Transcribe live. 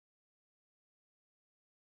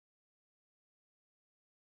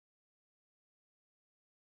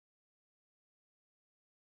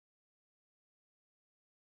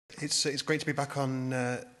It's great to be back on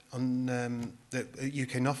the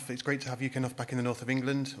UKNOF. It's great to have UKNOF back in the north of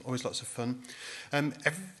England. Always lots of fun.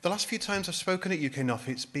 The last few times I've spoken at UKNOF,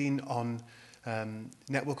 it's been on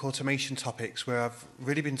network automation topics where I've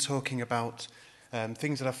really been talking about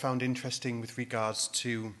things that I've found interesting with regards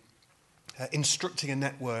to instructing a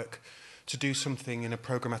network to do something in a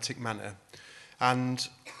programmatic manner. And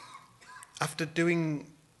after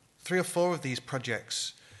doing 3 or 4 of these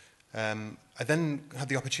projects, I then had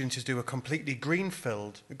the opportunity to do a completely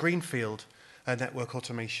greenfield network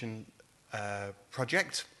automation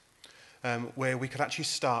project, where we could actually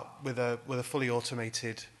start with a fully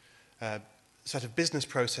automated set of business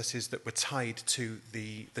processes that were tied to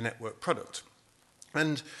the network product.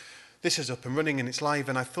 And this is up and running and it's live,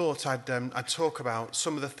 and I thought I'd talk about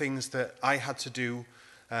some of the things that I had to do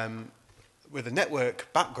with a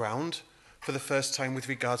network background for the first time with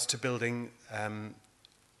regards to building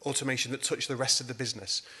automation that touched the rest of the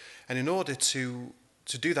business. And in order to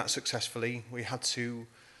do that successfully, we had to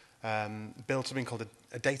build something called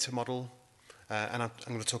a data model, and I'm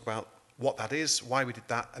going to talk about what that is, why we did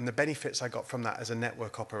that, and the benefits I got from that as a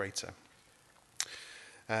network operator.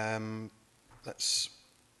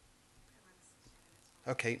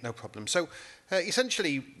 Okay, no problem. So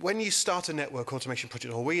essentially, when you start a network automation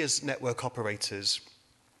project, or we as network operators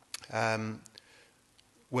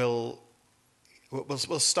will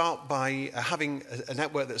start by having a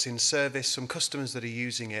network that's in service, some customers that are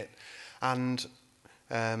using it, and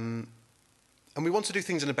we want to do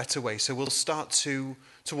things in a better way. So we'll start to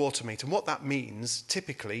automate. And what that means,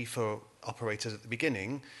 typically for operators at the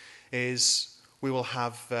beginning, is we will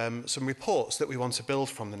have some reports that we want to build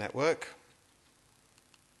from the network.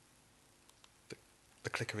 The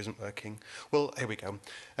clicker isn't working. Well, here we go.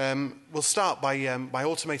 We'll start by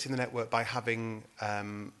automating the network by having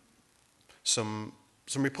some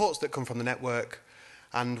reports that come from the network,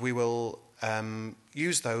 and we will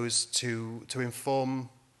use those to inform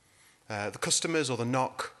the customers or the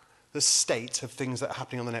NOC the state of things that are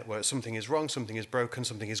happening on the network. Something is wrong, something is broken,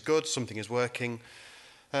 something is good, something is working.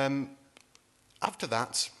 After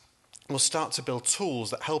that, we'll start to build tools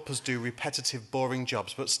that help us do repetitive, boring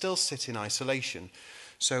jobs, but still sit in isolation.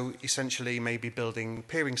 So essentially, maybe building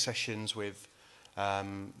peering sessions with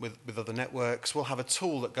other networks. We'll have a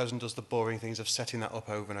tool that goes and does the boring things of setting that up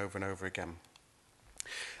over and over and over again.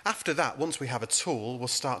 After that, once we have a tool, we'll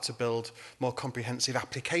start to build more comprehensive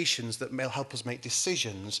applications that may help us make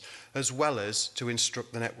decisions as well as to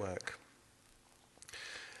instruct the network.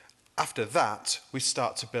 After that, we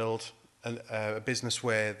start to build a business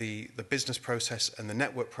where the business process and the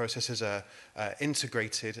network processes are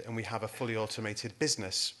integrated, and we have a fully automated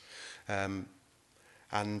business. And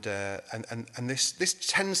this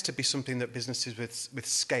tends to be something that businesses with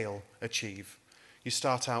scale achieve. You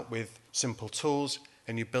start out with simple tools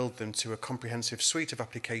and you build them to a comprehensive suite of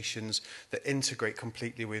applications that integrate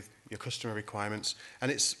completely with your customer requirements.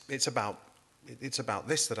 And it's about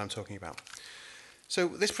this that I'm talking about. So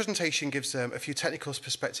this presentation gives a few technical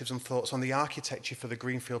perspectives and thoughts on the architecture for the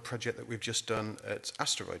Greenfield project that we've just done at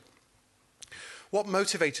Asteroid. What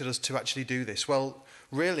motivated us to actually do this? Well,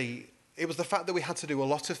 really, it was the fact that we had to do a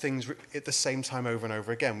lot of things at the same time over and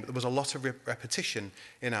over again. There was a lot of repetition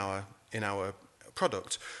in our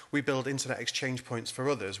product. We build internet exchange points for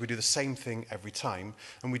others. We do the same thing every time,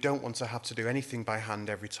 and we don't want to have to do anything by hand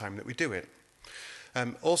every time that we do it.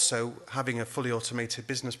 Also, having a fully automated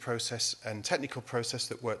business process and technical process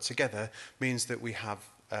that work together means that we have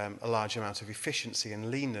a large amount of efficiency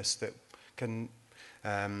and leanness that can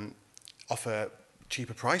offer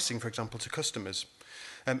cheaper pricing, for example, to customers.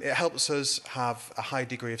 It helps us have a high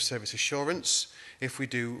degree of service assurance if we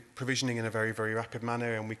do provisioning in a very, very rapid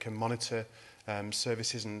manner, and we can monitor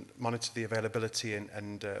services and monitor the availability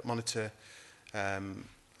and monitor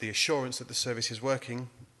the assurance that the service is working.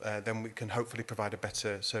 Then we can hopefully provide a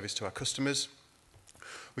better service to our customers.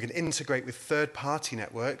 We can integrate with third-party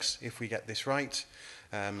networks if we get this right,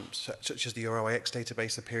 such as the ROIX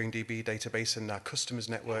database, the PeeringDB database, and our customers'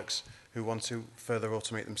 networks who want to further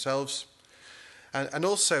automate themselves. And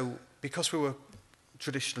also, because we were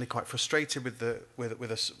traditionally quite frustrated with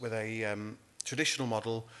a traditional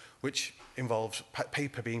model, which involved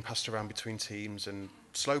paper being passed around between teams and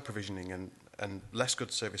slow provisioning and less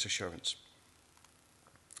good service assurance.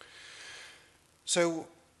 So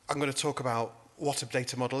I'm going to talk about what a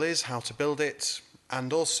data model is, how to build it,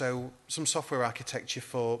 and also some software architecture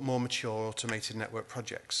for more mature automated network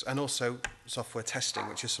projects, and also software testing,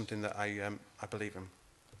 which is something that I believe in.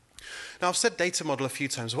 Now, I've said data model a few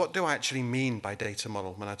times. What do I actually mean by data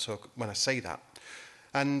model when I say that?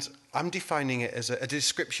 And I'm defining it as a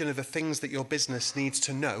description of the things that your business needs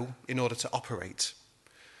to know in order to operate.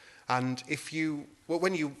 And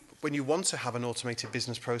when you want to have an automated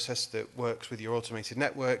business process that works with your automated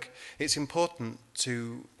network, it's important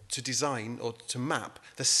to design or to map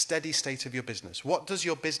the steady state of your business. What does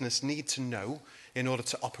your business need to know in order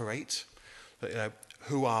to operate?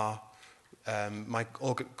 Who are my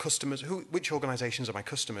customers? Which organisations are my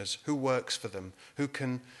customers? Who works for them? Who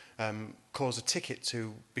can cause a ticket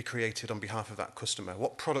to be created on behalf of that customer?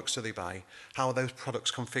 What products do they buy? How are those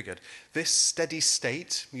products configured? This steady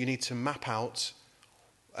state, you need to map out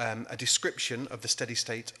a description of the steady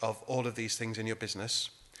state of all of these things in your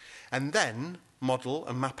business, and then model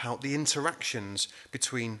and map out the interactions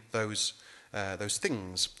between those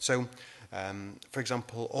things. So, for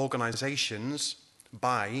example, organisations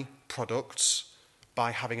buy products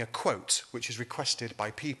by having a quote which is requested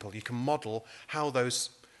by people. You can model how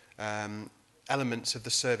those elements of the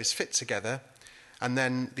service fit together, and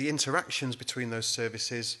then the interactions between those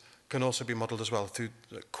services can also be modelled as well through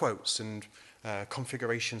quotes and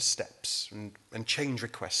configuration steps and change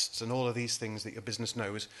requests and all of these things that your business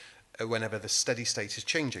knows whenever the steady state is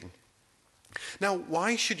changing. Now,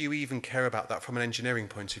 why should you even care about that from an engineering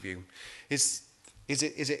point of view? Is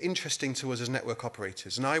it interesting to us as network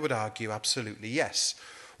operators? And I would argue absolutely yes.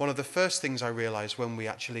 One of the first things I realised when we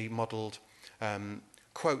actually modelled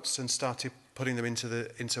quotes and started putting them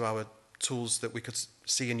into our tools that we could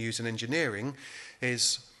see and use in engineering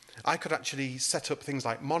is I could actually set up things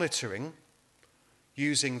like monitoring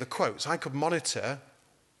using the quotes. I could monitor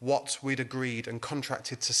what we'd agreed and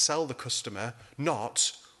contracted to sell the customer,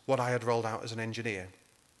 not what I had rolled out as an engineer.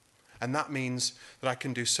 And that means that I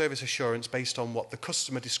can do service assurance based on what the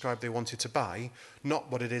customer described they wanted to buy,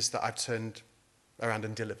 not what it is that I've turned around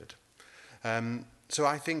and delivered. So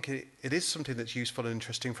I think it is something that's useful and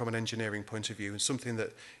interesting from an engineering point of view, and something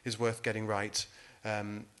that is worth getting right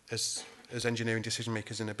as engineering decision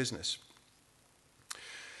makers in a business.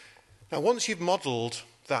 Now, once you've modelled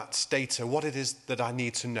that data, what it is that I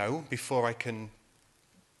need to know before I can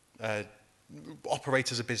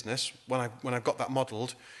operate as a business, when I've got that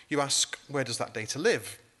modelled, you ask, where does that data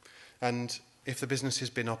live? And if the business has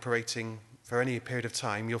been operating for any period of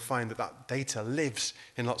time, you'll find that that data lives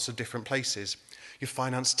in lots of different places. Your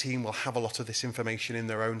finance team will have a lot of this information in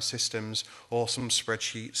their own systems or some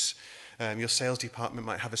spreadsheets. Your sales department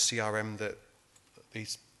might have a CRM that the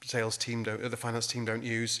finance team don't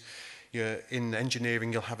use. In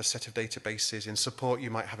engineering, you'll have a set of databases. In support,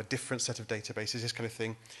 you might have a different set of databases, this kind of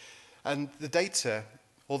thing. And the data,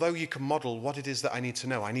 although you can model what it is that I need to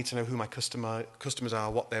know who my customers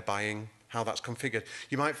are, what they're buying, how that's configured,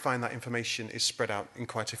 you might find that information is spread out in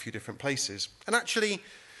quite a few different places. And actually,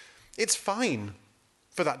 it's fine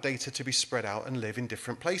for that data to be spread out and live in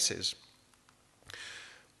different places.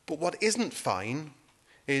 But what isn't fine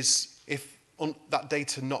is if that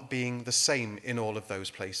data not being the same in all of those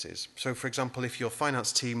places. So, for example, if your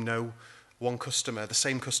finance team know one customer, the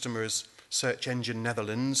same customer as Search Engine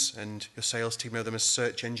Netherlands, and your sales team know them as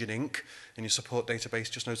Search Engine Inc., and your support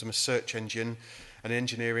database just knows them as Search Engine, and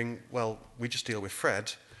engineering, well, we just deal with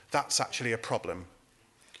Fred, that's actually a problem.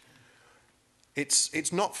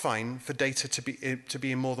 It's not fine for data to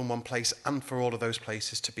be in more than one place and for all of those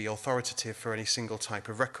places to be authoritative for any single type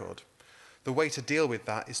of record. The way to deal with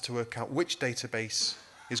that is to work out which database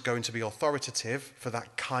is going to be authoritative for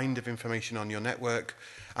that kind of information on your network,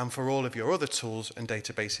 and for all of your other tools and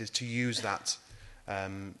databases to use that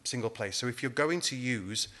single place. So if you're going to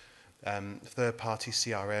use third-party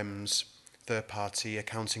CRMs, third-party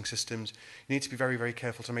accounting systems, you need to be very, very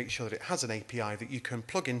careful to make sure that it has an API that you can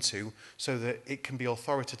plug into so that it can be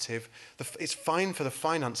authoritative. It's fine for the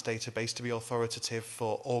finance database to be authoritative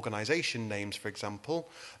for organization names, for example,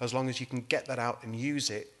 as long as you can get that out and use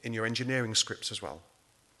it in your engineering scripts as well.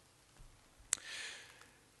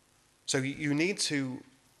 So you need to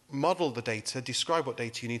model the data, describe what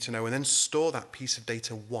data you need to know, and then store that piece of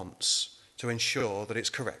data once to ensure that it's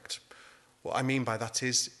correct. What I mean by that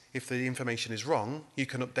is, if the information is wrong, you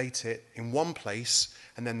can update it in one place,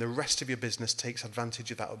 and then the rest of your business takes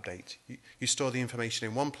advantage of that update. You store the information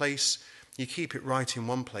in one place, you keep it right in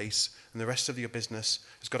one place, and the rest of your business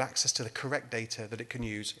has got access to the correct data that it can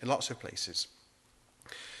use in lots of places.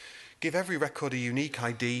 Give every record a unique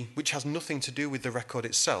ID, which has nothing to do with the record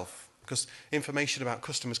itself, because information about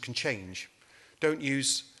customers can change. Don't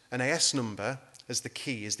use an AS number as the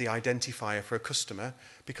key, as the identifier for a customer,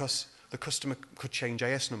 because the customer could change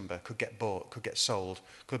AS number, could get bought, could get sold,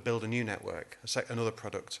 could build a new network, another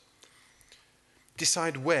product.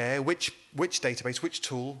 Decide which database, which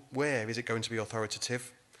tool, where is it going to be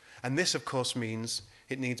authoritative. And this, of course, means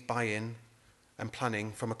it needs buy-in and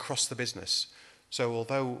planning from across the business. So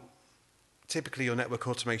although typically your network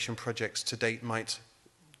automation projects to date might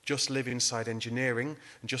just live inside engineering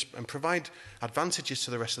and provide advantages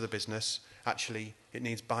to the rest of the business. Actually, it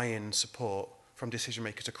needs buy-in and support from decision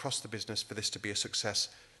makers across the business for this to be a success,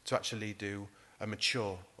 to actually do a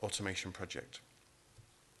mature automation project.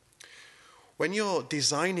 When you're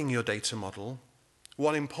designing your data model,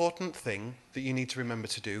 one important thing that you need to remember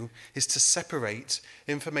to do is to separate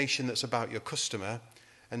information that's about your customer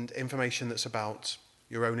and information that's about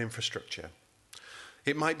your own infrastructure.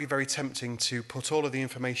 It might be very tempting to put all of the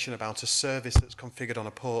information about a service that's configured on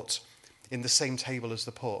a port in the same table as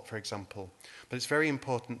the port, for example. But it's very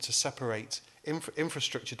important to separate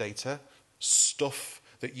infrastructure data, stuff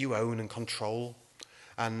that you own and control,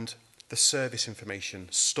 and the service information,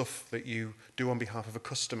 stuff that you do on behalf of a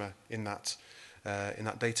customer in that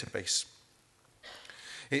database.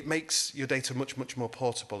 It makes your data much, much more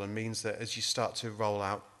portable and means that as you start to roll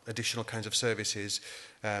out additional kinds of services,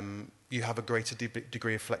 you have a greater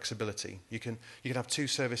degree of flexibility. You can have two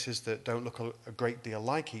services that don't look a great deal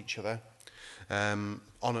like each other on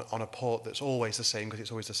a port that's always the same, because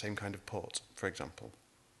it's always the same kind of port, for example.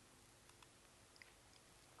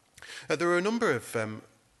 There are a number of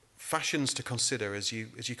fashions to consider as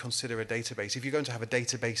you consider a database. If you're going to have a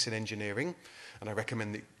database in engineering, and I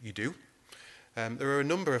recommend that you do, there are a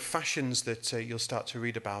number of fashions that you'll start to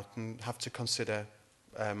read about and have to consider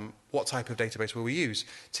what type of database will we use.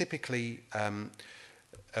 Typically,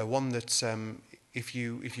 one that if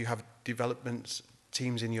you have development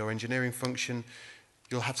teams in your engineering function,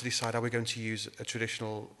 you'll have to decide, are we going to use a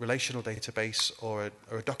traditional relational database or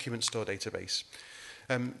a document store database?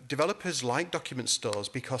 Developers like document stores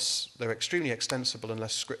because they're extremely extensible and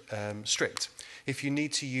less strict. If you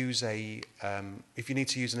need to use an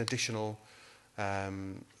additional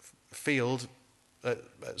field at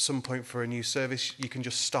some point for a new service, you can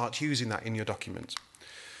just start using that in your document.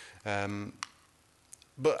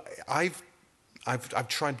 But I've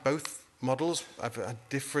tried both models. I've had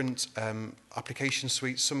different application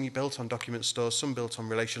suites, some built on document stores, some built on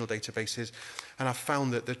relational databases, and I've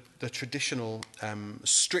found that the traditional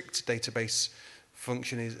strict database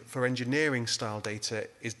function is, for engineering style data,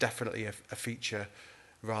 is definitely a feature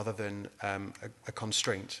rather than a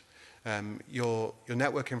constraint. Your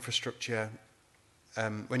network infrastructure,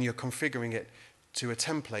 when you're configuring it to a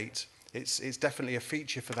template, it's definitely a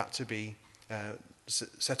feature for that to be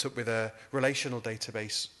set up with a relational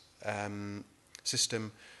database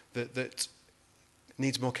system that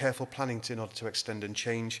needs more careful planning in order to extend and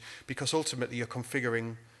change, because ultimately you're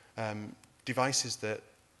configuring devices that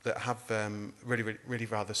have really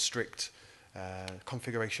rather strict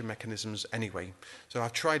configuration mechanisms anyway. So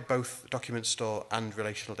I've tried both document store and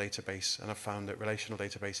relational database, and I've found that relational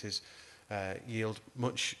databases yield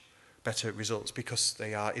much better results because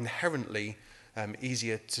they are inherently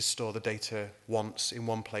easier to store the data once in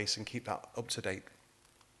one place and keep that up to date.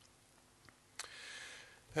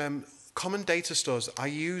 Common data stores, I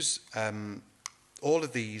use all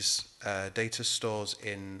of these data stores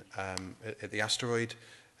at the Asteroid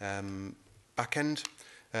backend.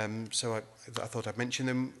 So I thought I'd mention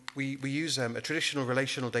them. We use a traditional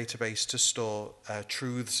relational database to store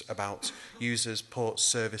truths about users, ports,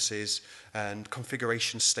 services, and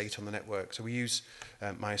configuration state on the network. So we use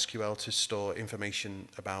MySQL to store information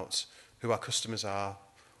about who our customers are,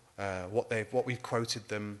 what we've quoted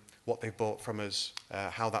them, what they've bought from us,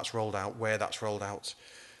 how that's rolled out, where that's rolled out.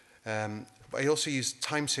 But I also use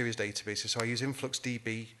time series databases. So I use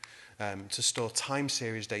InfluxDB to store time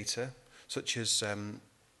series data, such as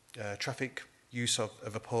traffic use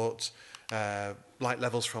of a port, light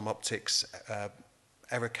levels from optics,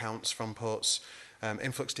 error counts from ports.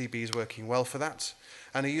 InfluxDB is working well for that.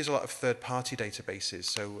 And I use a lot of third-party databases,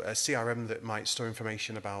 so a CRM that might store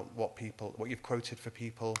information about what you've quoted for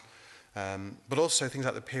people, but also things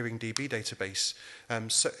like the peering DB database.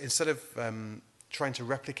 So instead of trying to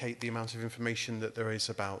replicate the amount of information that there is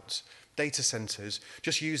about data centers,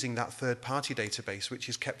 just using that third-party database, which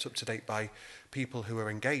is kept up to date by people who are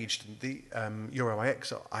engaged. The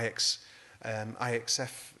EuroIX or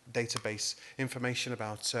IXF database, information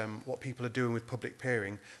about what people are doing with public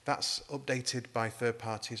peering, that's updated by third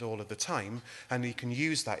parties all of the time, and you can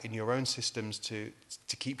use that in your own systems to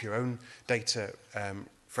keep your own data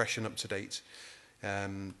fresh and up to date.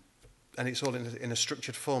 And it's all in a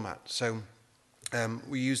structured format. So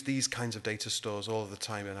we use these kinds of data stores all of the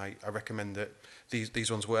time, and I recommend that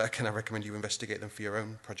these ones work, and I recommend you investigate them for your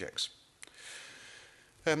own projects.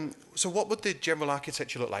 So what would the general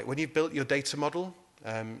architecture look like? When you've built your data model,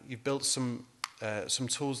 you've built some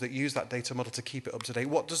tools that use that data model to keep it up to date.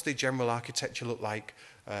 What does the general architecture look like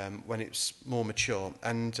when it's more mature?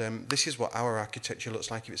 And this is what our architecture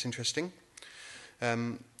looks like if it's interesting.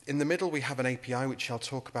 In the middle, we have an API, which I'll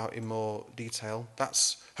talk about in more detail.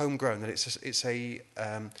 That's homegrown, and it's a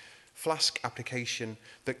Flask application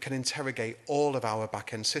that can interrogate all of our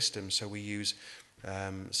back-end systems. So we use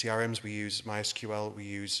CRMs, we use MySQL, we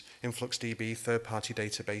use InfluxDB, third-party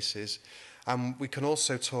databases. We can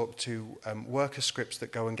also talk to worker scripts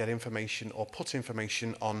that go and get information or put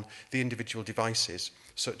information on the individual devices,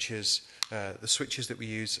 such as the switches that we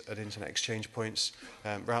use at Internet Exchange Points,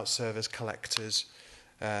 route servers, collectors.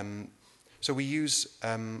 So we use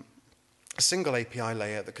a single API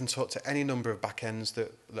layer that can talk to any number of backends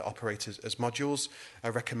that operate as modules. I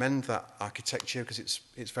recommend that architecture because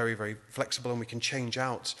it's very, very flexible, and we can change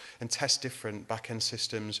out and test different backend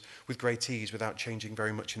systems with great ease without changing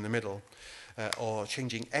very much in the middle or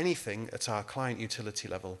changing anything at our client utility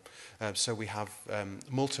level. So we have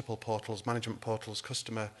multiple portals, management portals,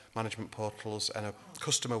 customer management portals, and a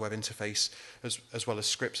customer web interface, as well as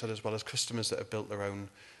scripts, and as well as customers that have built their own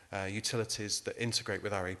utilities that integrate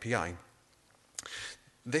with our API.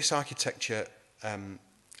 This architecture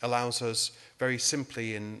allows us very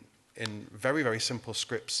simply in very, very simple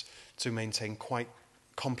scripts to maintain quite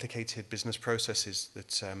complicated business processes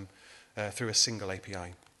that through a single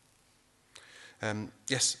API.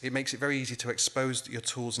 Yes, it makes it very easy to expose your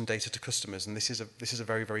tools and data to customers, and this is a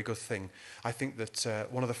very, very good thing. I think that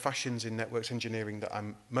one of the fashions in networks engineering that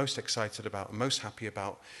I'm most excited about and most happy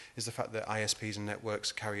about is the fact that ISPs and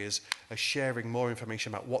networks carriers are sharing more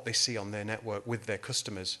information about what they see on their network with their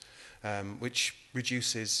customers, which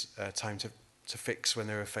reduces time to fix when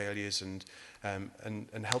there are failures and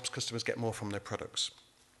helps customers get more from their products.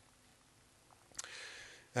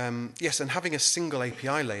 Yes, and having a single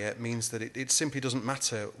API layer means that it simply doesn't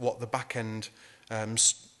matter what the back-end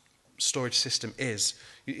storage system is.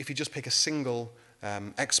 If you just pick a single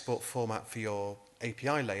export format for your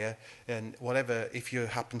API layer, and whatever, if you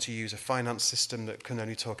happen to use a finance system that can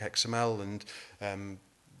only talk XML and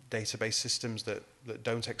database systems that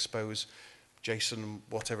don't expose JSON,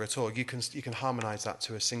 whatever at all, you can harmonize that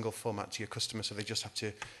to a single format to your customer, so they just have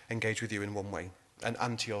to engage with you in one way.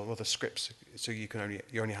 And to your other scripts, so you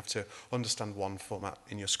only have to understand one format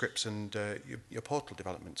in your scripts and your portal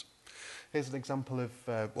development. Here's an example of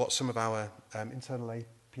what some of our internal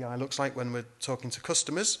API looks like when we're talking to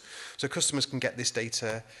customers. So customers can get this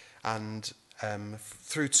data and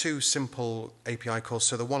through two simple API calls.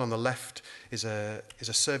 So the one on the left is a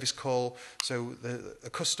service call. So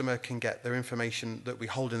the customer can get their information that we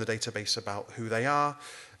hold in the database about who they are.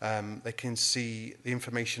 They can see the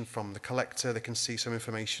information from the collector. They can see some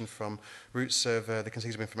information from root server. They can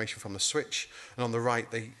see some information from the switch. And on the right,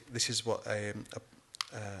 this is what a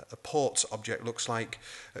port object looks like.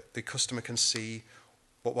 The customer can see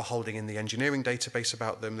what we're holding in the engineering database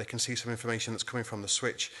about them. They can see some information that's coming from the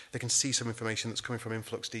switch. They can see some information that's coming from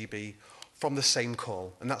InfluxDB from the same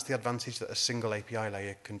call. And that's the advantage that a single API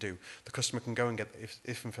layer can do. The customer can go and get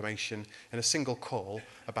if information in a single call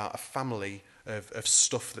about a family of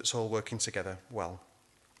stuff that's all working together well.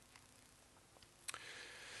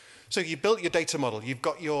 So you built your data model. You've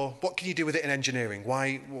got what can you do with it in engineering?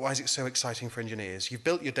 Why is it so exciting for engineers? You've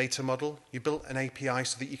built your data model. You built an API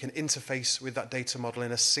so that you can interface with that data model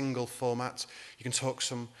in a single format. You can talk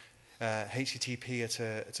some HTTP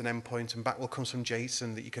at an endpoint, and back will come some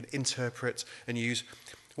JSON that you can interpret and use.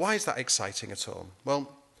 Why is that exciting at all? Well,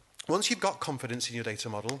 once you've got confidence in your data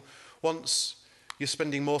model, once you're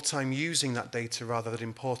spending more time using that data rather than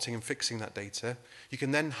importing and fixing that data, you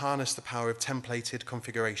can then harness the power of templated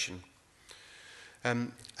configuration.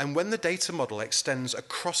 And when the data model extends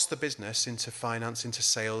across the business into finance, into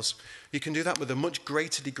sales, you can do that with a much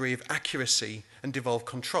greater degree of accuracy and devolved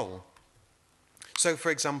control. So,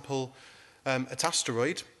 for example, at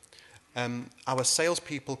Asteroid, our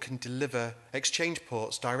salespeople can deliver exchange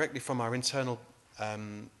ports directly from our internal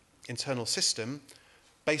system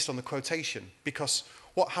based on the quotation. Because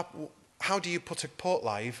how do you put a port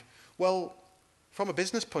live? Well, from a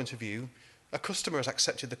business point of view, a customer has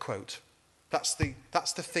accepted the quote. That's the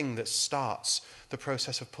thing that starts the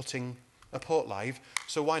process of putting a port live.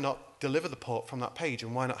 So why not deliver the port from that page,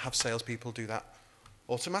 and why not have salespeople do that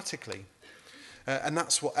automatically?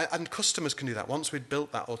 And customers can do that. Once we've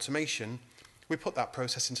built that automation, we put that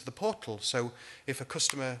process into the portal. So if a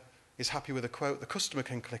customer is happy with a quote, the customer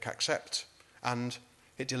can click accept, and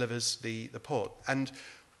it delivers the port. And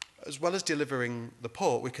as well as delivering the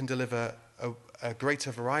port, we can deliver a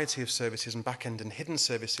greater variety of services and back-end and hidden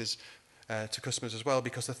services to customers as well,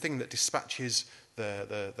 because the thing that dispatches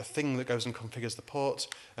the thing that goes and configures the port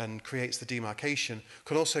and creates the demarcation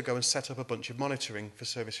can also go and set up a bunch of monitoring for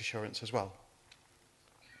service assurance as well.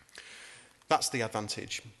 That's the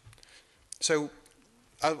advantage. So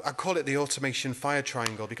I call it the automation fire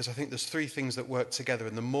triangle because I think there's three things that work together,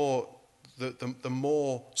 and the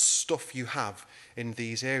more stuff you have in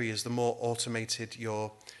these areas, the more automated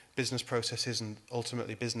your business processes and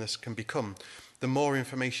ultimately business can become. The more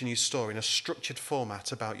information you store in a structured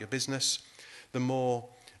format about your business, the more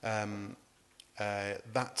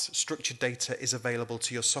that structured data is available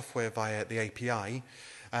to your software via the API,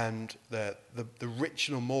 and the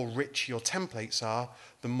richer or more rich your templates are,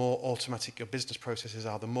 the more automatic your business processes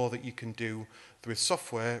are, the more that you can do with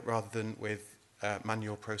software rather than with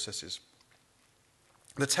manual processes.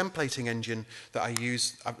 The templating engine that I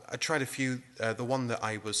use, I tried a few. The one that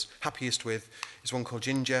I was happiest with is one called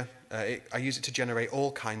Ginger. I use it to generate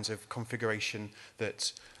all kinds of configuration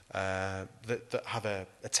that have a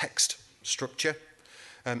text structure.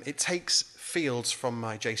 It takes fields from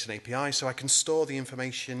my JSON API, so I can store the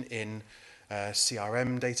information in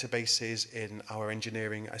CRM databases, in our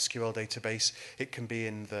engineering SQL database. It can be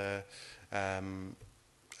in the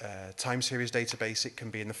time series database, it can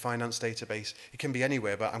be in the finance database, it can be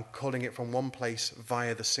anywhere, but I'm calling it from one place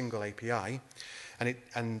via the single API.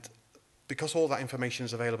 And because all that information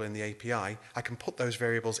is available in the API, I can put those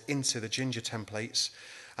variables into the Ginger templates,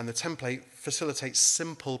 and the template facilitates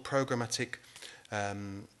simple programmatic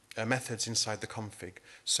methods inside the config.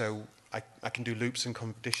 So I can do loops and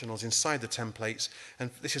conditionals inside the templates, and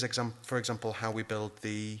this is, for example, how we build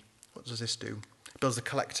the, what does this do? It builds the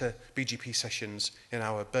collector BGP sessions in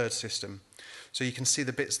our bird system. So you can see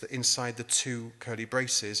the bits that inside the two curly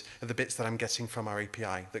braces are the bits that I'm getting from our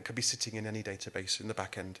API that could be sitting in any database in the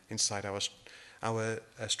back end inside our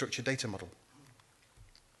structured data model.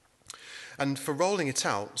 And for rolling it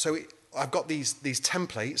out, so I've got these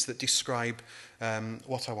templates that describe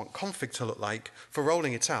what I want config to look like. For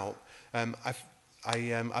rolling it out,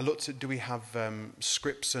 I looked at, do we have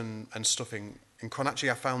scripts and stuff in cron. Actually,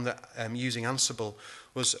 I found that using Ansible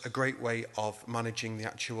was a great way of managing the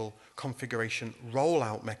actual configuration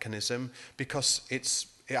rollout mechanism, because it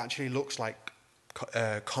actually looks like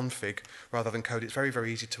config rather than code. It's very,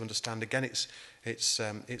 very easy to understand. Again, it's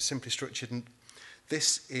simply structured. And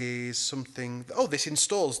this is something. Oh, this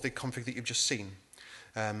installs the config that you've just seen.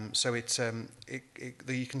 So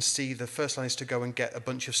you can see the first line is to go and get a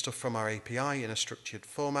bunch of stuff from our API in a structured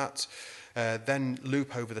format, then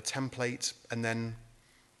loop over the template, and then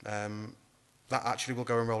that actually will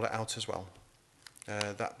go and roll it out as well.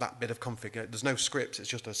 That bit of config. There's no scripts, it's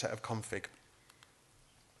just a set of config.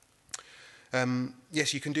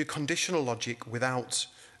 Yes, you can do conditional logic without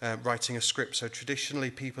writing a script. So traditionally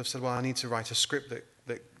people have said, well, I need to write a script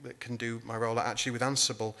that can do my rollout. Actually, with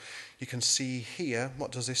Ansible, you can see here,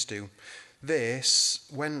 what does this do? This,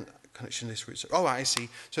 when connection to this root server, oh, I see.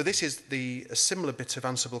 So this is a similar bit of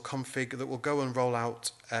Ansible config that will go and roll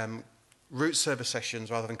out root server sessions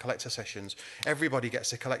rather than collector sessions. Everybody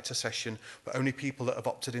gets a collector session, but only people that have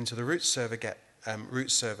opted into the root server get root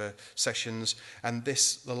server sessions. And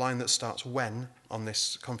the line that starts when on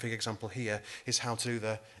this config example here is how to do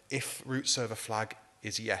the if root server flag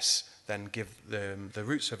is yes, then give the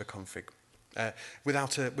root server config.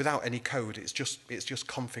 Without any code, it's just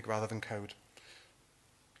config rather than code.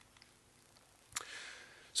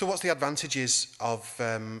 So what's the advantages of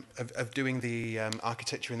doing the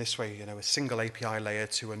architecture in this way, a single API layer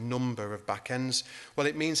to a number of backends? Well,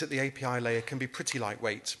 it means that the API layer can be pretty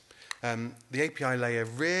lightweight. The API layer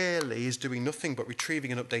really is doing nothing but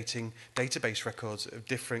retrieving and updating database records of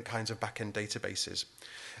different kinds of backend databases.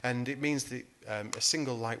 And it means that a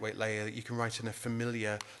single lightweight layer that you can write in a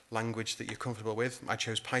familiar language that you're comfortable with. I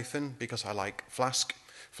chose Python because I like Flask.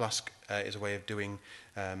 Flask is a way of doing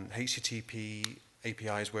HTTP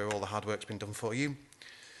APIs where all the hard work's been done for you.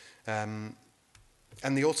 And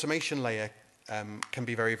the automation layer can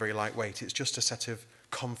be very, very lightweight. It's just a set of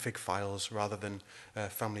config files rather than a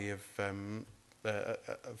family of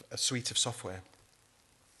a suite of software.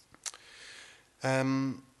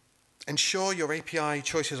 Ensure your API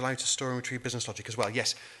choices allow you to store and retrieve business logic as well.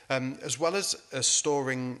 Yes, as well as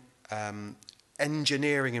storing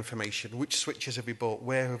engineering information, which switches have we bought,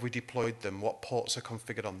 where have we deployed them, what ports are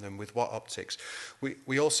configured on them, with what optics.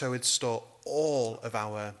 We also would store all of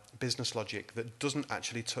our business logic that doesn't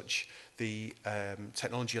actually touch the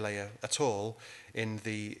technology layer at all in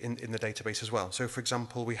the database as well. So, for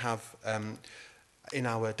example, we have in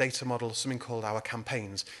our data model something called our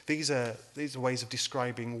campaigns. These are ways of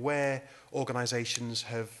describing where organizations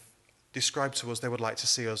have described to us they would like to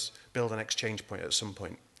see us build an exchange point at some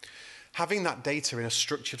point. Having that data in a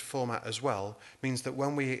structured format as well means that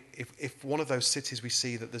when if one of those cities we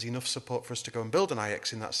see that there's enough support for us to go and build an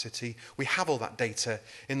IX in that city, we have all that data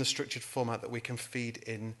in the structured format that we can feed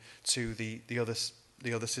in to the other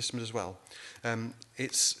the other systems as well. And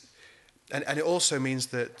it also means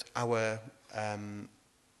that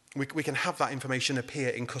we can have that information appear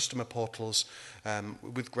in customer portals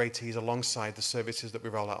with great ease alongside the services that we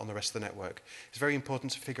roll out on the rest of the network. It's very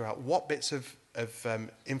important to figure out what bits of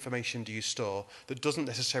information do you store that doesn't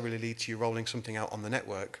necessarily lead to you rolling something out on the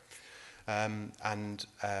network, and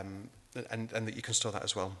that you can store that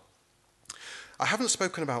as well. I haven't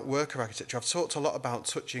spoken about worker architecture. I've talked a lot about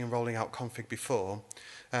touching and rolling out config before.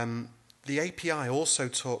 The API also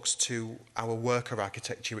talks to our worker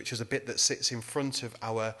architecture, which is a bit that sits in front of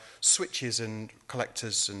our switches and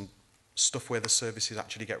collectors and stuff where the services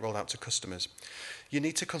actually get rolled out to customers. You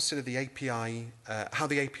need to consider the API, how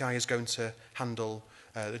the API is going to handle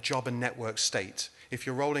the job and network state. If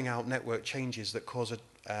you're rolling out network changes that cause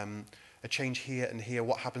a change here and here,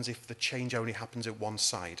 what happens if the change only happens at one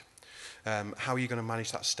side? How are you going to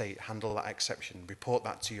manage that state, handle that exception, report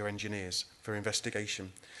that to your engineers for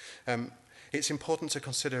investigation? It's important to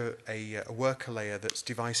consider a worker layer that's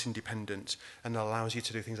device independent and allows you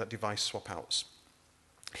to do things like device swap outs.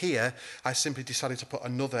 Here, I simply decided to put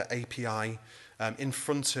another API in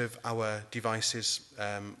front of our devices,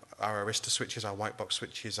 our Arista switches, our white box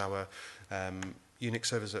switches, our Unix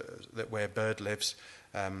servers where Bird lives.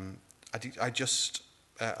 I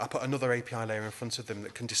put another API layer in front of them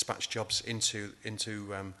that can dispatch jobs into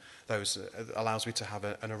those. It allows me to have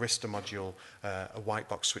an Arista module, a white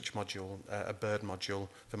box switch module, a Bird module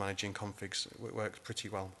for managing configs. It works pretty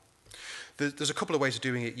well. There's a couple of ways of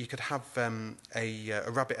doing it. You could have a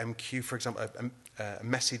RabbitMQ, for example, a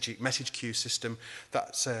message queue system.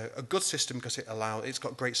 That's a good system because it's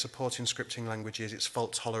got great support in scripting languages. It's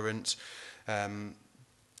fault tolerant.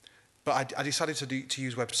 But I decided to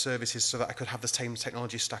use web services so that I could have the same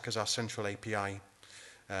technology stack as our central API.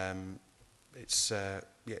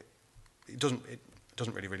 It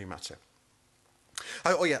doesn't really matter.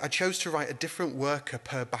 I chose to write a different worker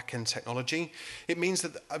per backend technology. It means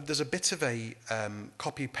that there's a bit of a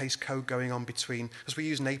copy-paste code going on between, because we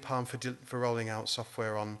use Napalm for rolling out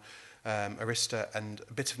software on Arista, and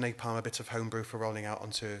a bit of Napalm, a bit of Homebrew for rolling out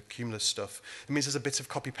onto Cumulus stuff. It means there's a bit of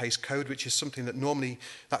copy-paste code, which is something that normally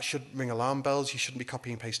that should ring alarm bells. You shouldn't be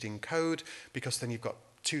copying and pasting code, because then you've got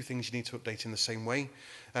two things you need to update in the same way.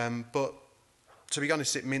 But to be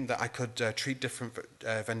honest, it meant that I could treat different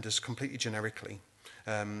vendors completely generically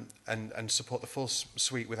and support the full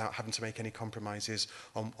suite without having to make any compromises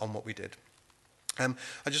on what we did. I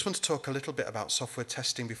just want to talk a little bit about software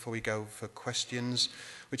testing before we go for questions,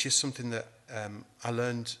 which is something that I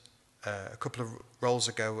learned a couple of roles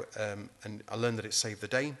ago, and I learned that it saved the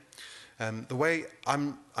day. The way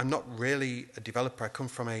I'm not really a developer. I come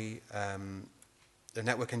from a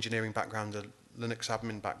network engineering background, a Linux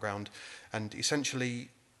admin background, and essentially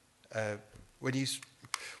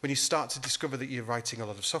when you start to discover that you're writing a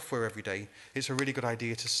lot of software every day, it's a really good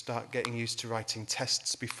idea to start getting used to writing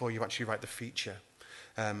tests before you actually write the feature.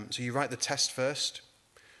 So you write the test first,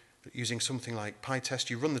 using something like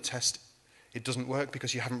PyTest. You run the test, it doesn't work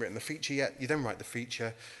because you haven't written the feature yet. You then write the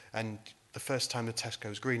feature, and the first time the test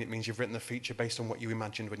goes green, it means you've written the feature based on what you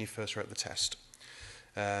imagined when you first wrote the test.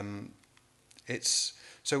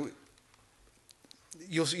 So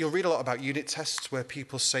you'll read a lot about unit tests where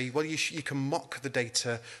people say, well, you can mock the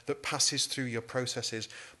data that passes through your processes,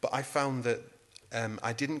 but I found that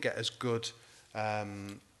I didn't get as good.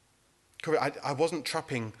 I wasn't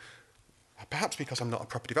trapping, perhaps because I'm not a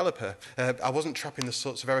proper developer, I wasn't trapping the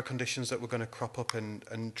sorts of error conditions that were going to crop up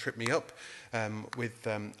and trip me up with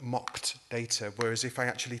mocked data, whereas if I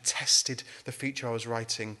actually tested the feature I was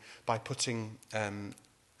writing by putting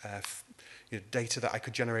data that I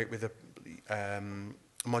could generate with a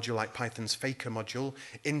module like Python's Faker module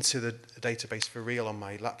into the database for real on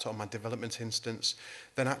my laptop, on my development instance,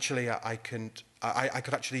 then actually I could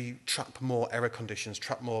actually trap more error conditions,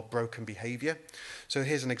 trap more broken behavior. So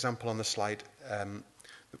here's an example on the slide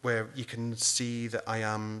where you can see that I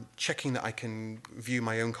am checking that I can view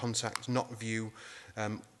my own contacts, not view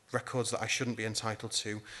records that I shouldn't be entitled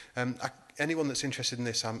to. Anyone that's interested in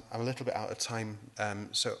this, I'm a little bit out of time.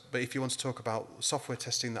 But if you want to talk about software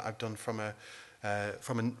testing that I've done from a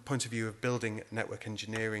point of view of building network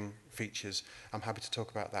engineering features, I'm happy to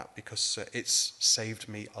talk about that because it's saved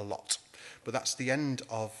me a lot. But that's the end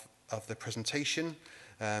of the presentation.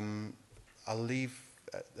 I'll leave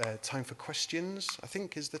time for questions. I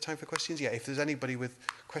think, is there time for questions? Yeah, if there's anybody with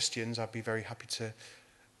questions, I'd be very happy to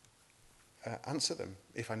answer them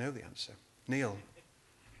if I know the answer. Neil.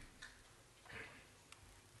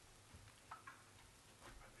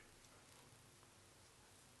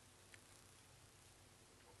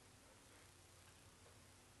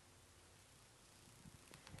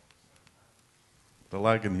 The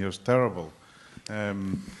lag in here is terrible.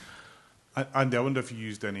 Andy, I wonder if you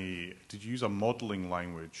used did you use a modeling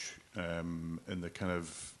language in the kind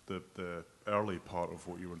of the early part of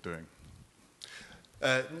what you were doing?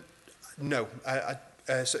 No.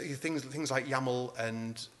 So things like YAML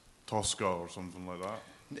and Tosca or something like that?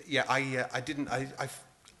 Yeah, I didn't. I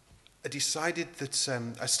decided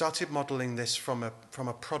that I started modelling this from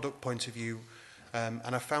a product point of view,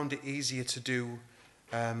 and I found it easier to do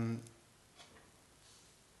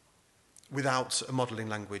without a modelling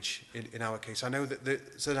language in our case. I know that the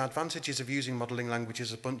advantages of using modelling language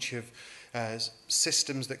is a bunch of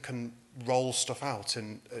systems that can roll stuff out,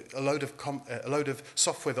 and a load of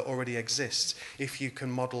software that already exists. If you can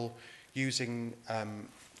model using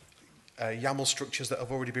YAML structures that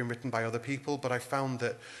have already been written by other people, but I found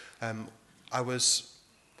that I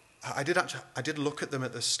did look at them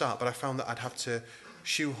at the start, but I found that I'd have to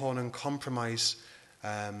shoehorn and compromise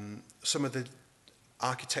some of the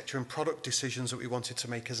architecture and product decisions that we wanted to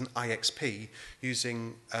make as an IXP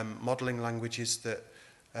using modeling languages that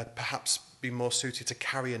perhaps be more suited to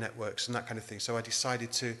carrier networks and that kind of thing. So I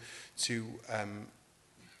decided to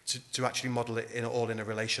actually model it all in a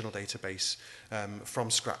relational database from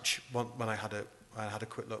scratch when I had a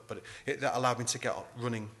quick look. But that allowed me to get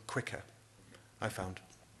running quicker, I found.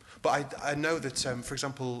 But I know that, for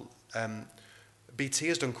example, BT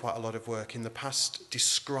has done quite a lot of work in the past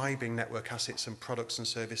describing network assets and products and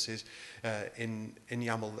services in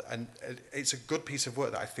YAML, and it's a good piece of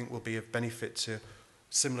work that I think will be of benefit to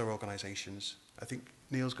similar organisations. I think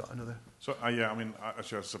Neil's got another. So yeah, I mean,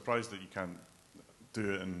 actually, I was surprised that you can't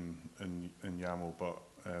do it in YAML, but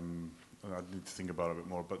I need to think about it a bit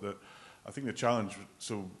more. But I think the challenge.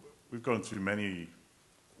 So we've gone through many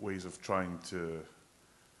ways of trying to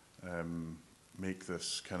make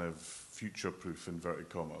this kind of future-proof, inverted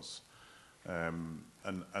commas, and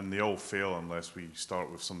they all fail unless we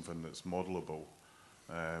start with something that's modelable.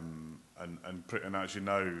 And actually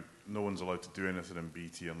now, no one's allowed to do anything in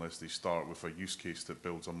BT unless they start with a use case that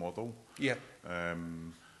builds a model. Yeah.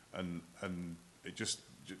 And it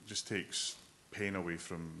just takes pain away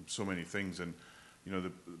from so many things. And you know,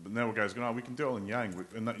 the network guys going, we can do it all in Yang,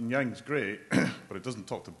 and Yang's great, but it doesn't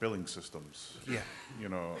talk to billing systems. Yeah. You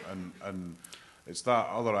know, and it's that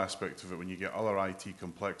other aspect of it when you get other IT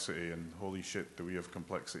complexity, and holy shit, do we have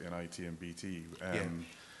complexity in IT and BT?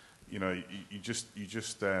 You know, you just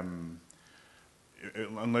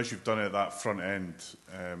unless you've done it at that front end,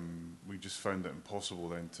 we just found it impossible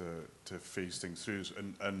then to phase things through.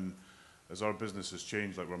 And as our business has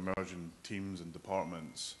changed, like we're merging teams and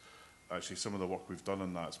departments, actually some of the work we've done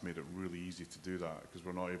on that's made it really easy to do that, because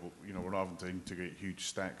we're not able, you know, we're not having to integrate huge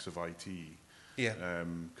stacks of IT. Yeah.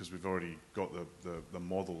 Because we've already got the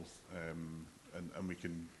model, and we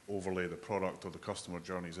can overlay the product or the customer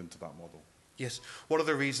journeys into that model. Yes. One of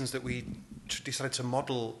the reasons that we decided to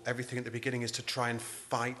model everything at the beginning is to try and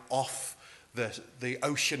fight off the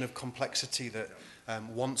ocean of complexity that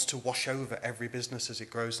wants to wash over every business as it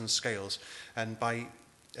grows and scales. And by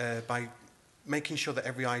making sure that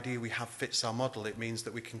every idea we have fits our model, it means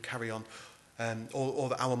that we can carry on, or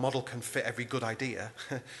that our model can fit every good idea,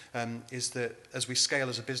 is that as we scale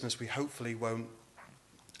as a business, we hopefully won't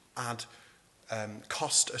add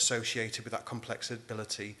cost associated with that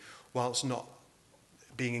complexity, whilst not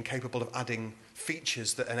being incapable of adding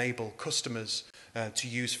features that enable customers to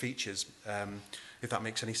use features, if that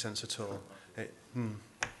makes any sense at all.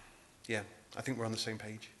 Yeah, I think we're on the same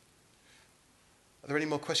page. Are there any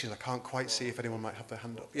more questions? I can't quite see if anyone might have their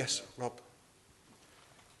hand up. Yes, Rob.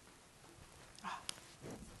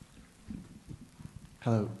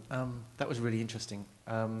 Hello. That was really interesting.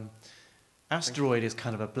 Asteroid is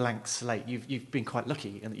kind of a blank slate. You've been quite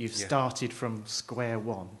lucky in that you've started from square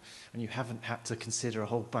one, and you haven't had to consider a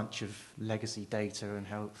whole bunch of legacy data.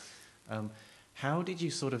 And how did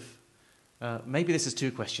you sort of, maybe this is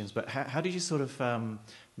two questions, but how did you sort of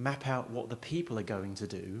map out what the people are going to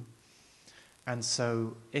do? And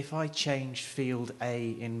so if I change field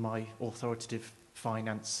A in my authoritative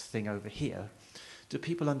finance thing over here, do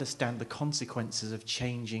people understand the consequences of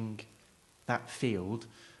changing that field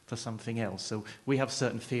for something else? So we have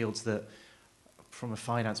certain fields that, from a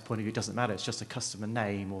finance point of view, it doesn't matter. It's just a customer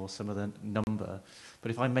name or some other number.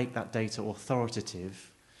 But if I make that data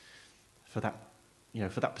authoritative for that, you know,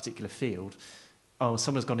 for that particular field,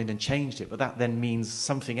 someone's gone in and changed it, but that then means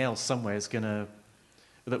something else somewhere is going to,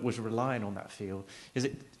 that was relying on that field. Is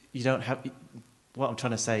it, you don't have, what I'm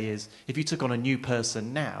trying to say is, if you took on a new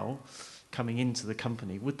person now, coming into the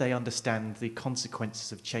company, would they understand the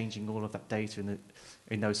consequences of changing all of that data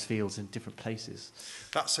in those fields in different places?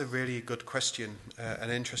 That's a really good question,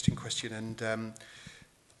 an interesting question, and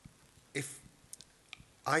if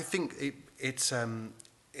I think it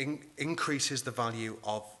increases the value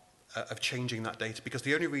of changing that data, because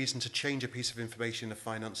the only reason to change a piece of information in a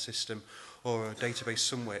finance system or a database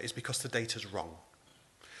somewhere is because the data's wrong.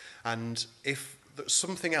 And if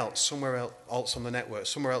something else, somewhere else on the network,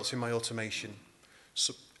 somewhere else in my automation,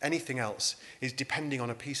 anything else is depending on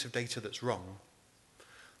a piece of data that's wrong,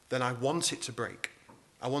 then I want it to break.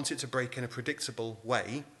 I want it to break in a predictable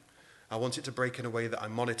way. I want it to break in a way that I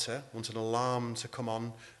monitor. I want an alarm to come on,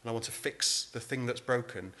 and I want to fix the thing that's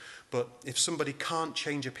broken. But if somebody can't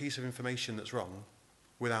change a piece of information that's wrong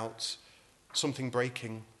without something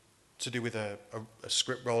breaking to do with a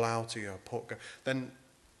script rollout or a port, then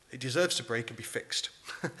it deserves to break and be fixed,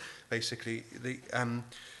 basically.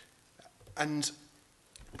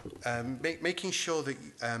 Making sure that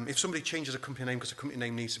if somebody changes a company name because a company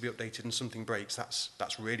name needs to be updated and something breaks,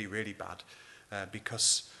 that's really, really bad,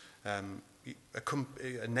 because a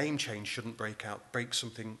name change shouldn't break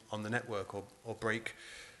something on the network or break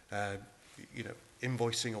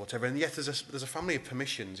invoicing or whatever. And yet there's a family of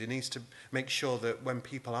permissions. It needs to make sure that when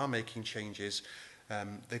people are making changes,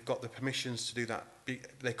 they've got the permissions to do that.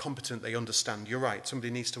 They're competent, they understand. You're right,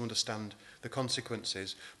 somebody needs to understand the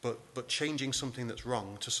consequences, but changing something that's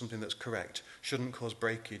wrong to something that's correct shouldn't cause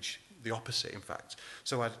breakage, the opposite, in fact.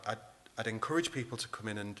 So I'd encourage people to come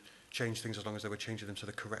in and change things as long as they were changing them to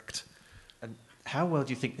the correct. And how well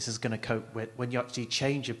do you think this is going to cope with when you actually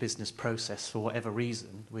change a business process for whatever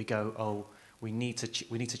reason? We go, oh, we need to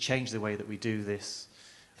change the way that we do this,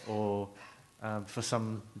 or for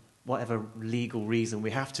some whatever legal reason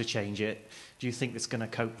we have to change it. Do you think it's going to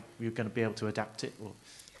cope? You're going to be able to adapt it? Or?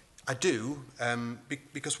 I do,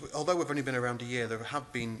 because although we've only been around a year, there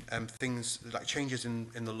have been things like changes in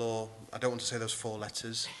the law. I don't want to say those 4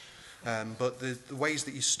 letters, but the ways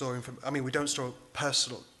that you store information. I mean, we don't store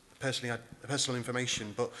personal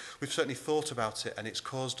information, but we've certainly thought about it, and it's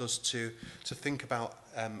caused us to think about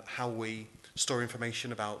how we store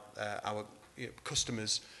information about our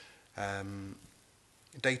customers'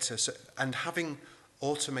 data, and having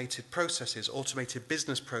automated processes, automated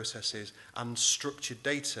business processes, and structured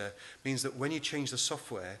data means that when you change the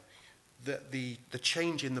software, the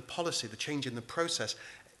change in the policy, the change in the process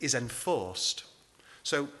is enforced.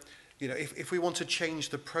 So, if we want to change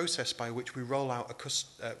the process by which we roll out a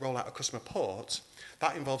customer port,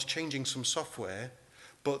 that involves changing some software,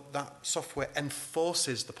 but that software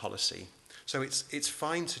enforces the policy. So it's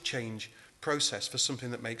fine to change process for something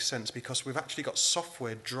that makes sense, because we've actually got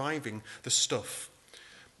software driving the stuff.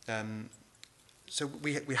 So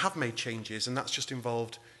we have made changes, and that's just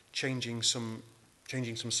involved changing some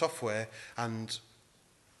software and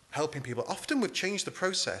helping people. Often we've changed the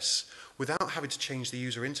process without having to change the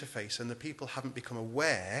user interface, and the people haven't become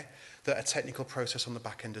aware that a technical process on the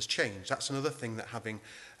back end has changed. That's another thing that having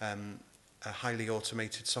a highly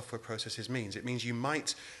automated software processes means. It means you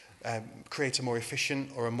might create a more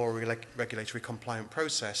efficient or a more regulatory compliant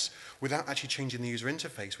process without actually changing the user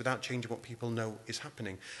interface, without changing what people know is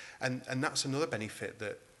happening. And that's another benefit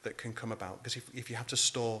that can come about, because if you have to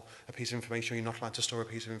store a piece of information, or you're not allowed to store a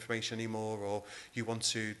piece of information anymore, or you want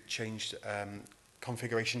to change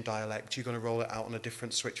configuration dialect, you're going to roll it out on a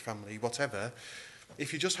different switch family, whatever.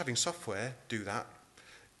 If you're just having software do that,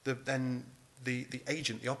 then the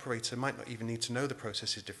agent, the operator, might not even need to know the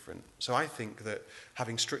process is different. So I think that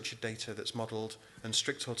having structured data that's modelled and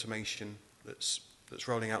strict automation that's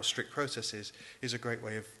rolling out strict processes is a great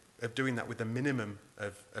way of doing that with the minimum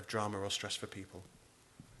of drama or stress for people.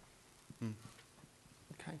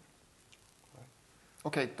 Okay.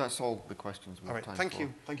 Okay, that's all the questions we have time for. Thank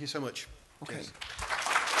you. Thank you so much. Okay. Cheers.